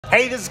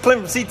Hey, this is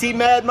Clint from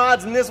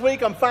CTMadModz, and this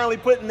week I'm finally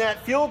putting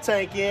that fuel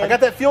tank in. I got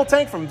that fuel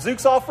tank from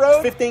Zuks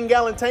Offroad,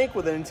 15-gallon tank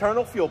with an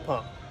internal fuel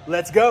pump.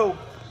 Let's go.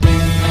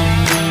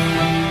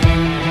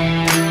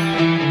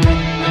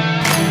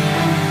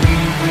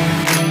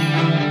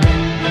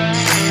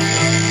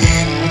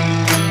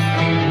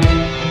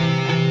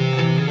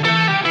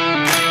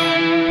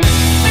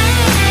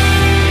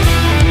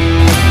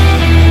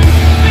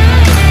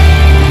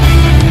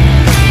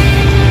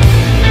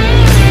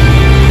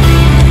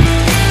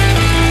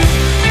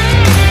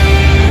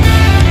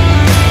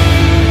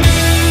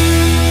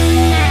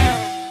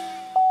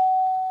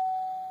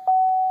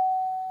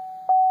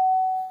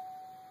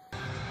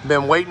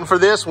 Been waiting for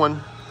this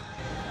one.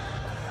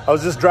 I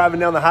was just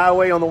driving down the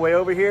highway on the way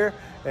over here,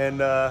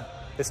 and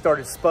it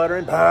started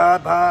sputtering.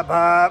 Pop, pop,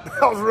 pop.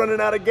 I was running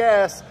out of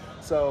gas,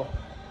 so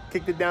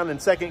kicked it down in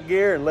second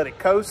gear and let it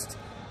coast,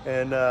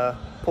 and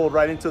pulled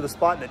right into the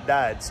spot, and it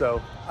died.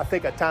 So I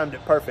think I timed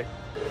it perfect.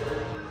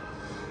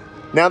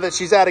 Now that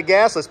she's out of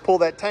gas, let's pull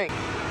that tank.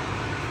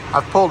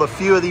 I've pulled a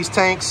few of these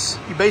tanks.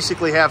 You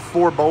basically have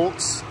 4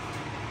 bolts,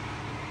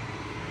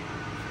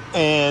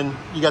 and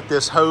you got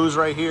this hose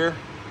right here,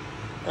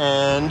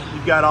 and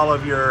you've got all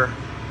of your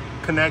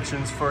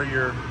connections for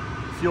your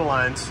fuel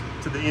lines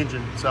to the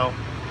engine. So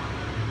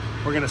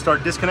we're gonna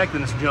start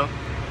disconnecting this junk.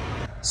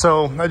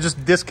 So I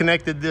just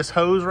disconnected this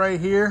hose right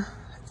here,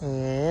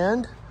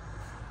 and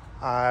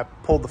I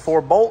pulled the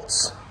 4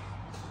 bolts.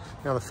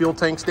 Now the fuel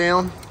tank's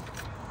down,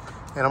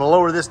 and I'm gonna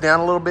lower this down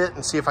a little bit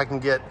and see if I can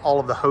get all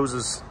of the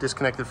hoses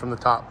disconnected from the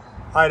top.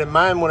 All right, in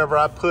mind, whenever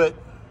I put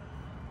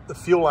the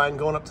fuel line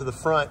going up to the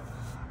front,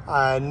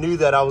 I knew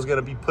that I was going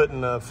to be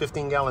putting a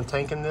 15-gallon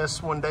tank in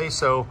this one day,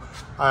 so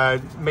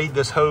I made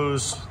this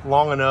hose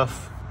long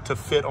enough to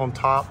fit on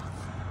top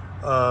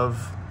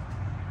of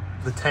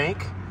the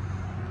tank.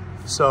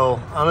 So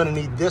I'm going to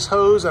need this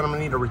hose, and I'm going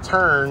to need a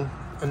return,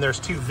 and there's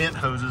 2 vent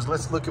hoses.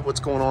 Let's look at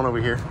what's going on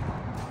over here.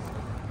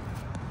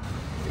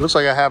 It looks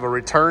like I have a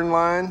return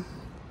line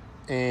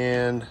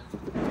and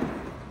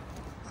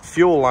a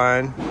fuel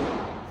line,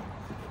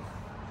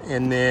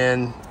 and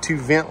then 2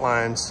 vent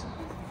lines.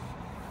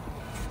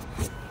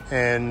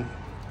 And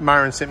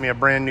Myron sent me a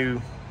brand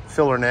new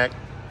filler neck.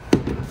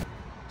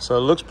 So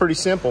it looks pretty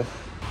simple.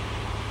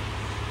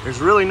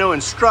 There's really no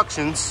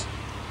instructions.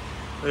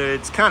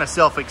 It's kind of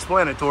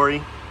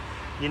self-explanatory.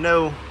 You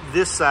know,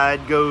 this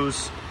side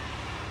goes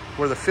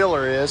where the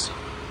filler is,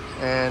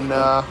 and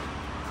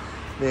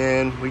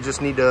then we just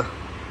need to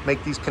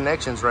make these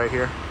connections right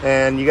here.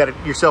 And you got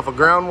yourself a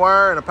ground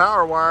wire and a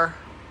power wire.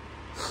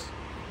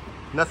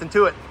 Nothing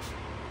to it.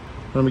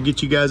 Let me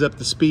get you guys up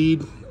to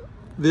speed.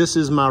 This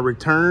is my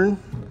return.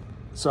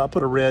 So I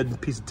put a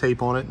red piece of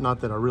tape on it.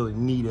 Not that I really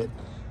need it,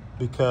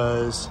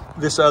 because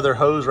this other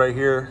hose right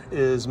here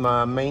is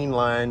my main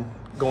line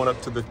going up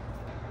to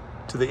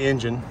the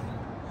engine.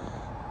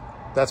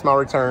 That's my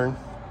return.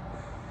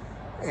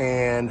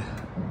 And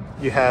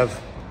you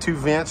have 2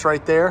 vents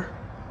right there,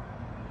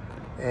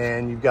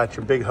 and you've got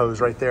your big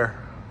hose right there.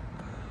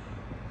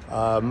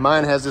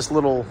 Mine has this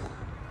little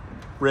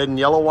red and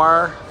yellow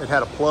wire. It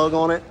had a plug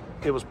on it.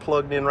 It was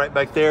plugged in right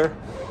back there.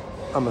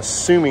 I'm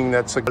assuming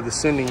that's the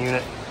sending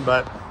unit,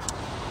 but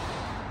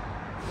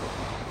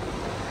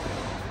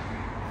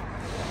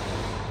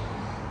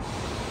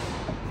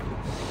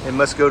it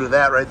must go to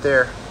that right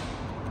there.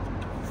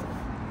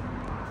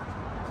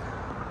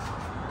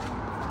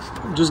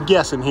 I'm just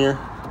guessing here.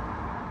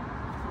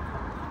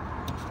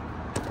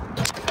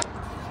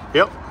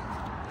 Yep.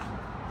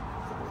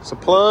 It's a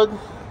plug.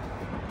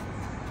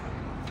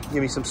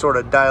 Give me some sort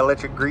of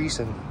dielectric grease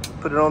and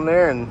put it on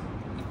there, and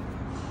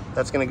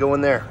that's gonna go in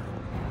there.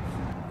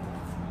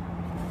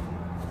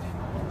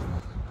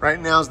 Right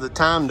now is the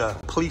time to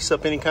police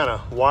up any kind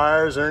of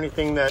wires or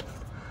anything that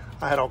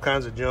I had all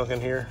kinds of junk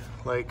in here.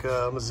 Like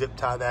I'm gonna zip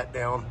tie that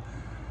down.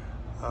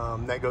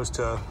 That goes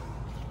to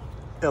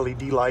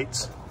LED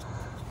lights.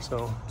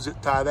 So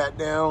zip tie that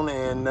down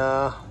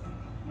and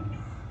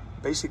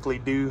basically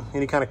do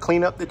any kind of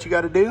cleanup that you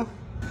got to do.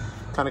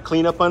 Kind of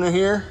clean up under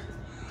here.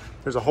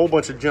 There's a whole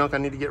bunch of junk I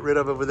need to get rid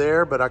of over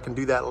there, but I can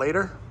do that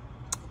later.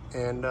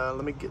 And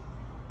let me get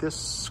this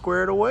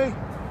squared away.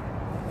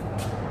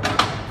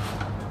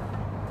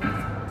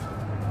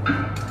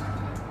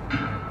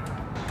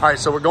 All right,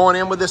 so we're going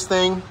in with this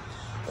thing,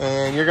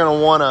 and you're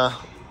gonna wanna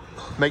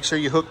make sure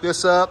you hook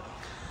this up.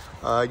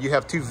 You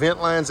have 2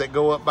 vent lines that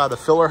go up by the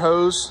filler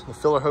hose. The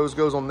filler hose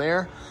goes on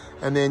there.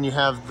 And then you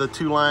have the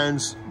 2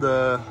 lines,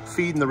 the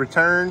feed and the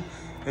return,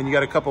 and you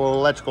got a couple of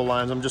electrical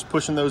lines. I'm just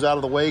pushing those out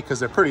of the way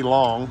because they're pretty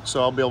long, so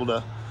I'll be able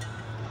to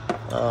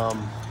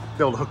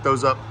hook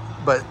those up.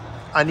 But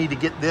I need to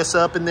get this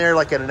up in there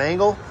like at an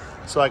angle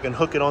so I can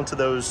hook it onto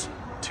those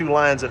 2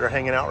 lines that are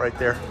hanging out right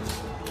there.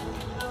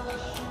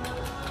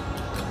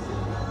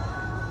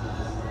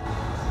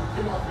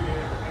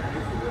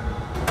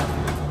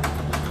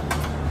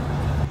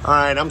 All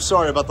right, I'm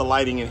sorry about the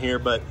lighting in here,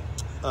 but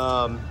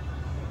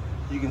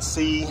you can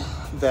see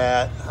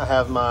that I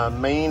have my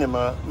main and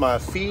my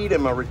feed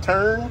and my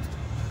return.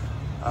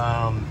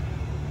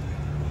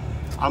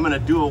 I'm gonna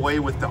do away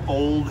with the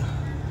old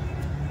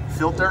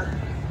filter,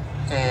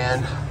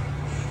 and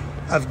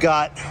I've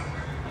got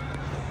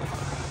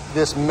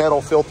this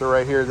metal filter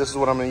right here. This is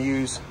what I'm gonna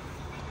use.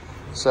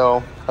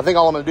 So I think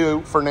all I'm gonna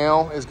do for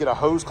now is get a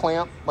hose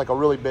clamp, like a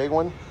really big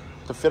one,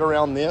 to fit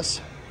around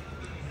this,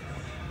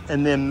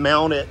 and then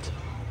mount it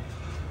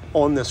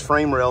on this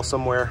frame rail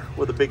somewhere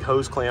with a big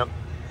hose clamp.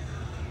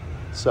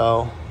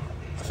 So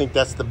I think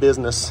that's the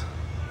business.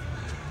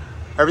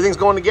 Everything's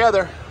going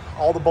together.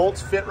 All the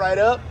bolts fit right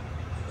up,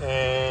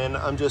 and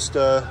I'm just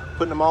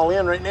putting them all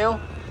in right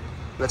now.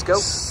 Let's go.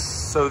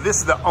 So this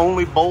is the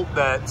only bolt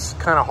that's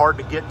kind of hard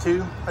to get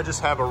to. I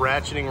just have a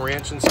ratcheting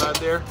wrench inside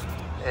there,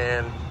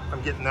 and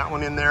I'm getting that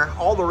one in there.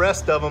 All the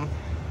rest of them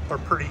are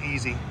pretty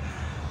easy.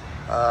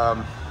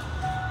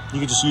 You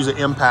can just use an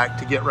impact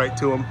to get right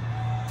to them.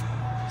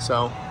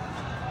 So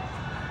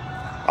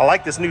I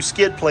like this new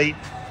skid plate.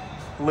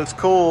 It looks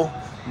cool.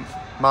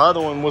 My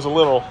other one was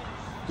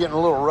getting a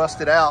little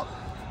rusted out.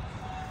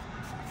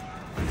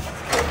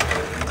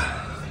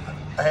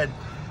 I had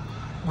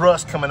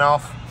rust coming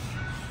off.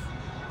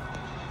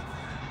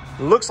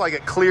 It looks like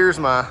it clears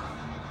my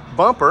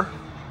bumper.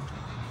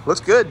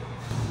 Looks good.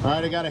 All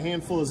right, I got a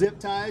handful of zip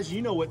ties.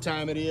 You know what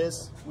time it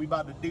is. We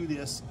about to do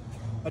this.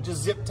 I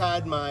just zip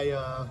tied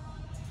my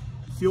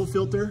fuel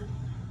filter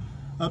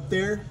up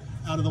there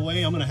out of the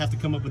way. I'm gonna have to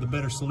come up with a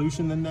better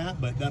solution than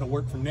that, but that'll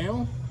work for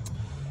now.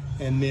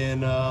 And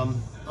then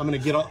I'm gonna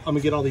get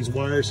all these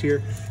wires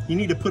here. You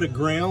need to put a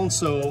ground,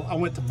 so I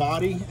went to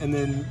body and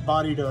then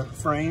body to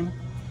frame,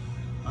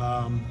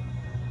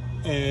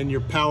 and your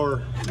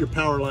power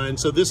line.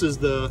 So this is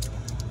the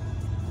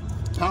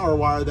power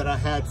wire that I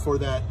had for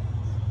that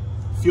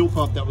fuel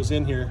pump that was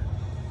in here,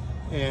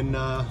 and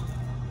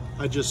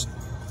I just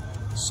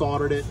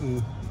soldered it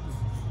and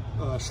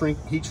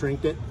heat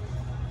shrinked it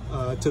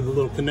to the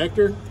little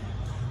connector.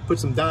 Put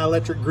some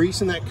dielectric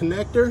grease in that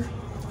connector,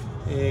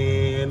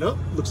 and oh,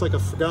 looks like I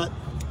forgot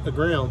a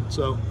ground,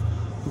 so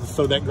I'll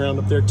throw that ground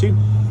up there too.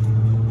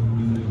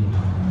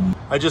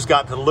 I just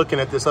got to looking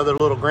at this other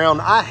little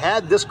ground. I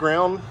had this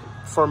ground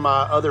for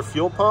my other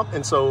fuel pump,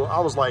 and so I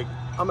was like,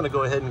 I'm gonna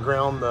go ahead and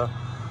ground the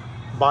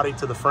body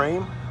to the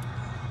frame,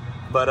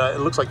 but it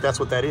looks like that's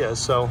what that is,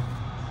 so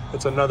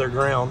it's another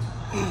ground.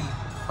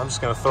 I'm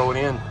just gonna throw it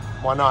in.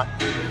 Why not?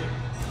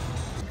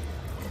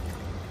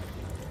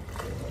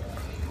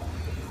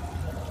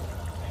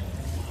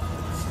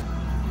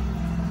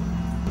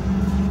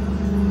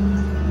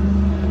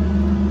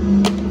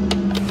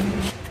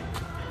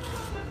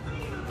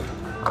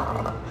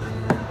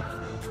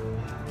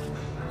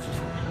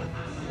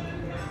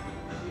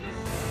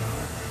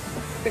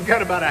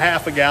 Got about a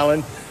half a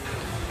gallon.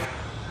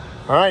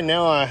 All right,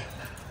 now I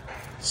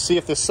see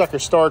if this sucker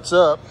starts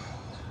up.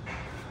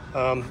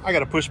 I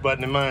got a push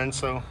button in mine,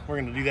 so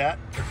we're gonna do that.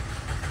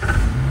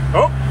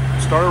 Oh,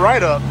 started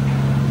right up.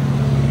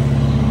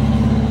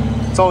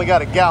 It's only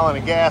got a gallon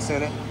of gas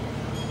in it.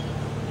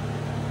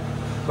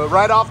 But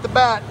right off the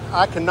bat,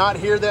 I cannot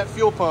hear that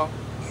fuel pump.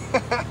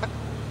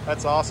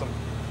 That's awesome.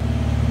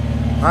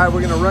 All right,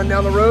 we're gonna run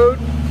down the road,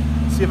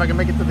 see if I can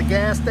make it to the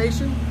gas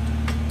station.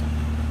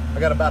 I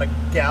got about a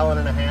gallon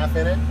and a half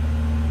in it,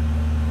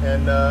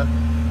 and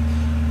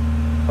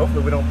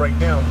hopefully we don't break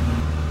down.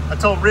 I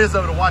told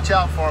Rizzo to watch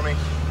out for me.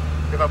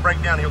 If I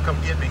break down, he'll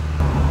come get me.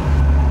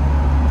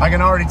 I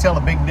can already tell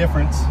a big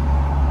difference.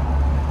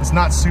 It's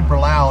not super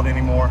loud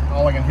anymore.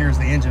 All I can hear is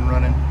the engine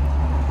running.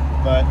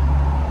 But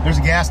there's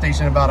a gas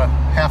station about a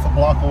half a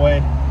block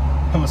away.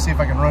 I'm gonna see if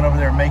I can run over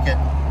there and make it.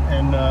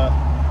 And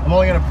I'm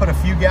only gonna put a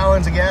few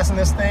gallons of gas in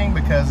this thing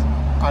because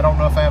I don't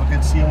know if I have a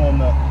good seal on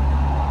the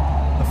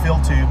fill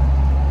tube,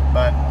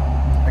 but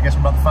I guess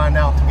we're about to find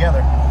out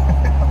together.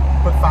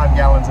 Put 5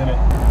 gallons in it.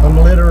 I'm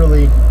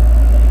literally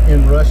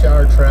in rush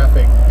hour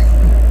traffic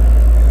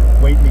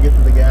waiting to get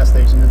to the gas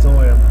station. It's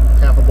only a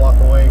half a block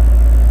away,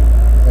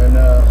 and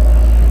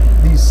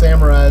these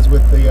Samurais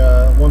with the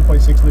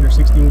 1.6 liter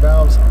 16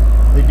 valves,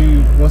 they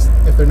do,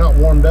 if they're not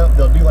warmed up,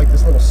 they'll do like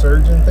this little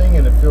surging thing,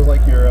 and it feels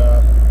like you're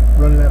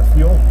running out of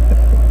fuel.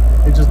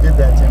 It just did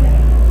that to me.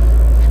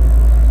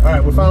 All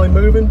right, we're finally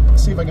moving.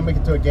 Let's see if I can make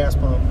it to a gas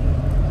pump.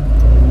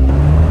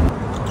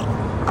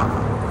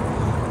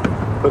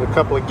 Put a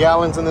couple of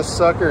gallons in this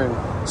sucker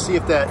and see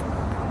if that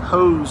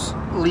hose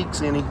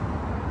leaks any.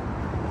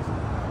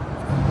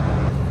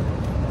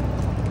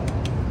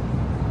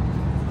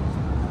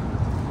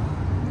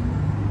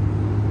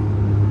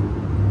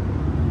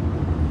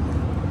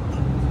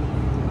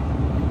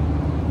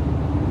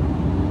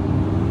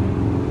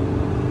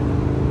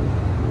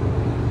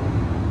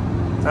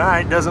 All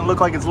right, doesn't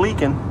look like it's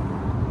leaking.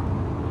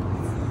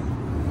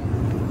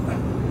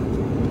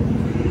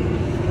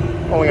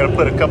 Only gonna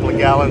put a couple of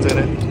gallons in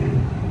it.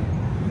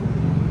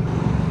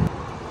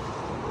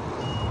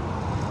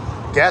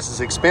 Gas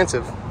is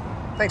expensive.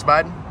 Thanks,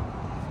 Biden.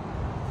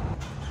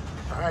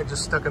 All right,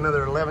 just stuck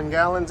another 11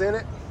 gallons in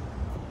it.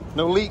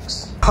 No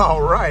leaks.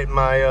 All right,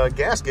 my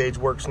gas gauge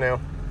works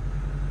now.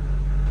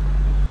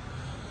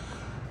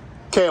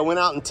 Okay, I went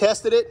out and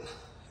tested it,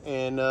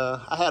 and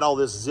I had all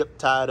this zip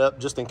tied up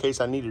just in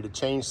case I needed to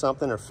change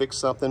something or fix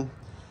something.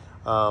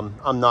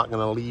 I'm not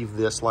gonna leave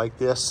this like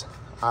this.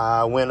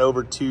 I went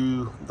over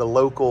to the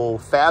local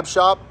fab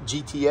shop,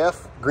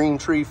 GTF, Green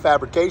Tree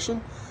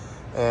Fabrication,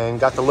 and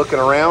got to looking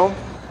around,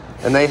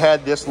 and they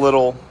had this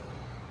little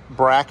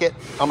bracket.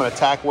 I'm gonna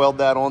tack weld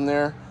that on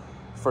there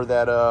for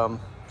that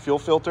fuel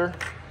filter,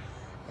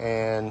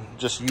 and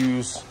just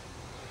use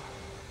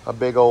a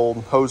big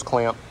old hose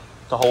clamp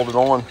to hold it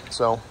on.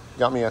 So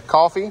got me a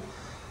coffee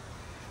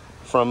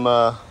from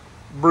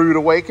Brewed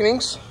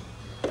Awakenings.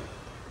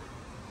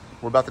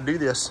 We're about to do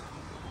this.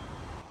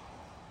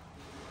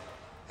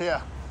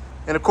 Yeah,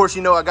 and of course,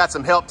 you know, I got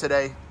some help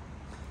today.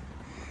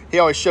 He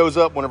always shows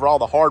up whenever all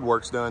the hard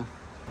work's done.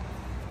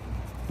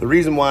 The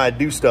reason why I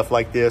do stuff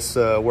like this,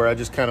 where I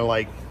just kind of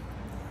like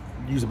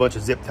use a bunch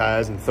of zip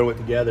ties and throw it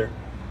together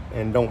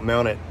and don't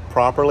mount it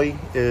properly,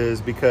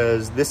 is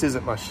because this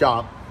isn't my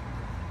shop.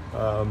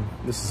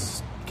 This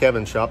is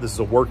Kevin's shop. This is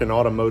a working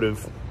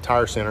automotive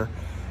tire center,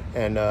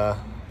 and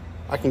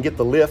I can get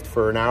the lift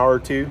for an hour or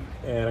two,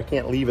 and I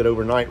can't leave it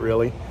overnight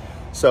really.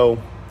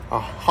 So I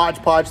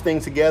hodgepodge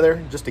things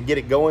together just to get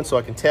it going so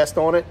I can test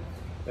on it,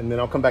 and then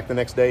I'll come back the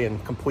next day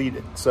and complete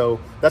it. So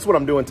that's what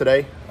I'm doing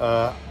today.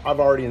 I've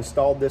already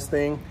installed this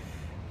thing,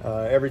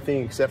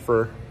 everything except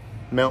for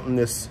mounting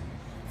this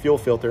fuel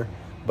filter,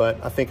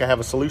 but I think I have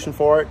a solution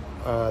for it.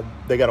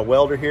 They got a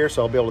welder here,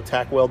 so I'll be able to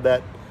tack weld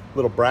that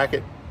little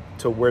bracket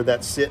to where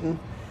that's sitting,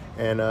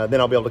 and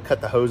then I'll be able to cut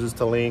the hoses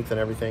to length and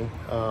everything.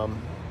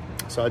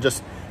 So I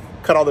just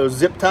cut all those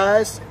zip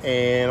ties,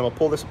 and I'm gonna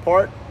pull this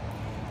apart,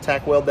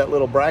 tack weld that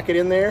little bracket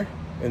in there,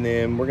 and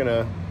then we're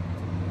gonna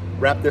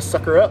wrap this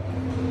sucker up.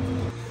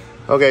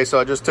 Okay, so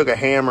I just took a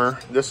hammer.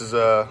 This is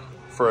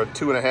for a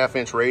 2.5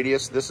 inch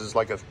radius. This is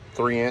like a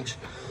 3 inch.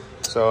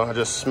 So I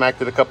just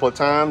smacked it a couple of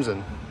times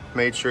and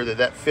made sure that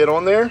that fit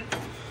on there.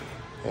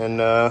 And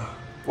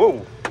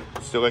whoa,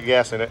 still got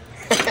gas in it.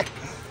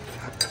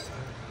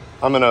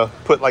 I'm gonna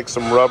put like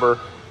some rubber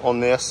on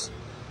this.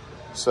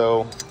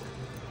 So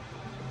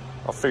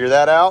I'll figure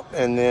that out,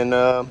 and then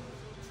we're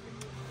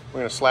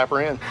gonna slap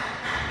her in.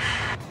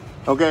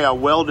 Okay, I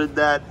welded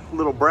that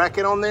little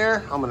bracket on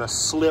there. I'm gonna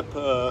slip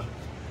a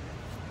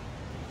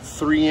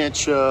 3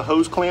 inch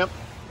hose clamp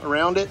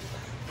around it,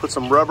 put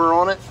some rubber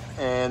on it,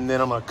 and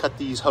then I'm gonna cut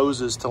these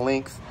hoses to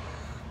length.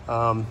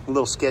 A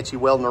little sketchy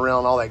welding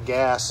around all that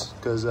gas,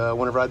 because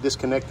whenever I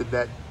disconnected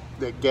that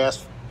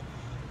gas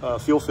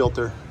fuel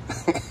filter,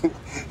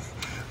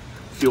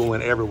 fuel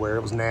went everywhere.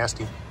 It was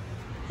nasty.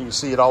 You can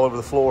see it all over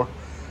the floor.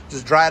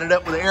 Just dried it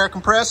up with an air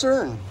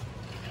compressor, and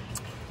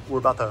we're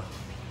about to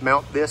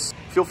mount this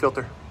fuel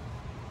filter.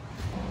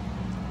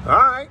 All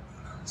right,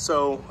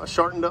 so I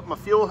shortened up my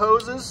fuel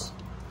hoses.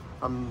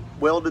 I'm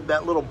welded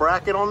that little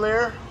bracket on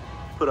there,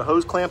 put a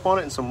hose clamp on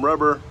it and some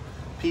rubber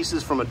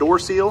pieces from a door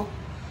seal,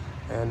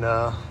 and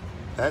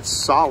that's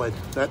solid.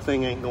 That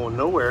thing ain't going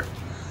nowhere.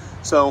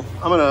 So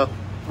I'm gonna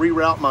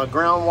reroute my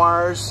ground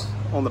wires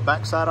on the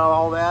backside of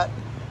all that,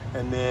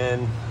 and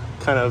then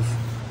kind of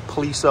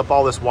police up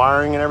all this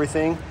wiring and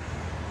everything,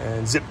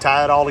 and zip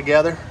tie it all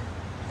together,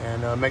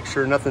 and make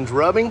sure nothing's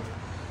rubbing,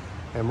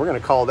 and we're gonna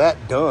call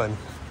that done.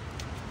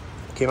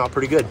 Came out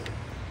pretty good.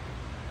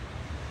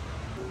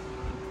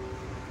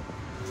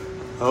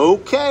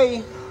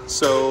 Okay,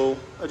 so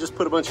I just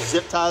put a bunch of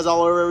zip ties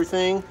all over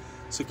everything,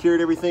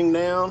 secured everything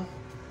down,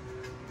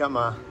 got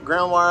my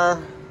ground wire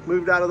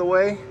moved out of the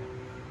way,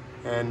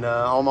 and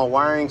all my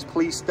wiring's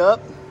policed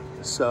up.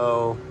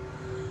 So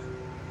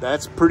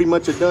that's pretty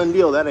much a done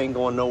deal. That ain't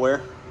going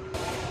nowhere.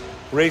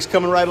 Rig's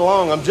coming right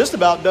along. I'm just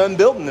about done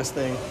building this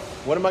thing.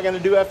 What am I gonna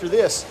do after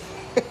this?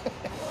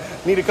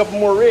 Need a couple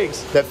more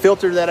rigs. That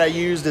filter that I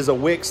used is a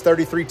Wix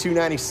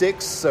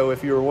 33296. So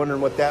if you were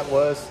wondering what that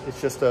was,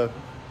 it's just a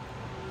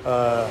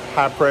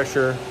high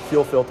pressure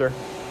fuel filter.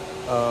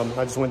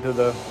 I just went to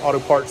the auto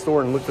parts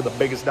store and looked for the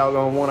biggest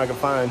doggone one I could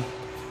find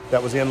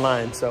that was in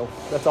line. So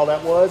that's all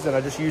that was. And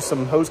I just used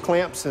some hose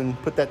clamps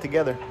and put that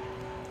together.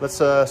 Let's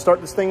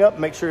start this thing up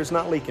and make sure it's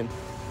not leaking.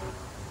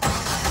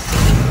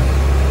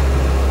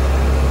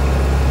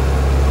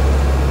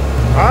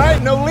 All right,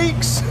 no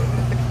leaks.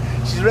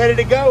 She's ready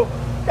to go.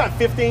 Got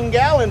 15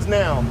 gallons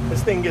now.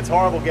 This thing gets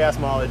horrible gas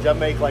mileage. I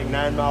make like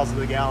 9 miles to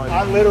the gallon.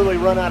 I literally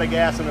run out of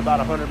gas in about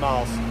 100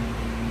 miles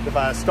if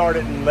I start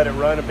it and let it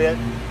run a bit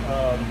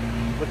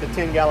with the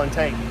 10-gallon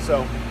tank.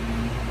 So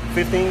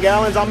 15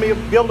 gallons, I'll be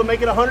able to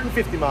make it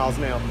 150 miles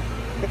now.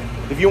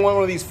 If you want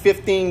one of these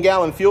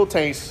 15-gallon fuel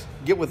tanks,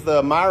 get with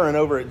Myron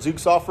over at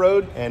Zuks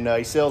Offroad, and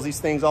he sells these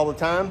things all the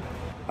time.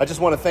 I just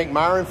want to thank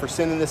Myron for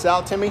sending this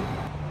out to me.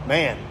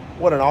 Man,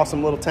 what an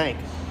awesome little tank.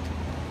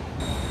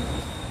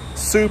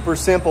 Super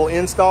simple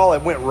install.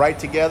 It went right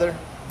together.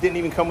 Didn't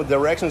even come with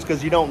directions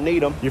because you don't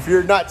need them. If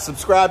you're not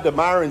subscribed to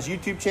Myron's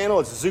YouTube channel,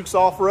 it's Zuks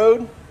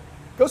Offroad.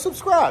 Go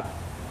subscribe.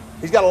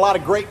 He's got a lot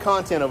of great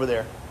content over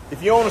there.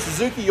 If you own a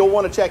Suzuki, you'll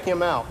want to check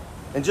him out.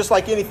 And just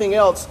like anything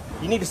else,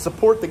 you need to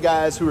support the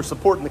guys who are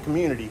supporting the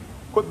community.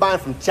 Quit buying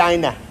from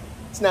China.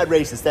 It's not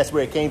racist. That's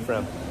where it came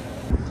from.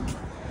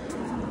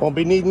 Won't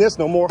be needing this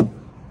no more.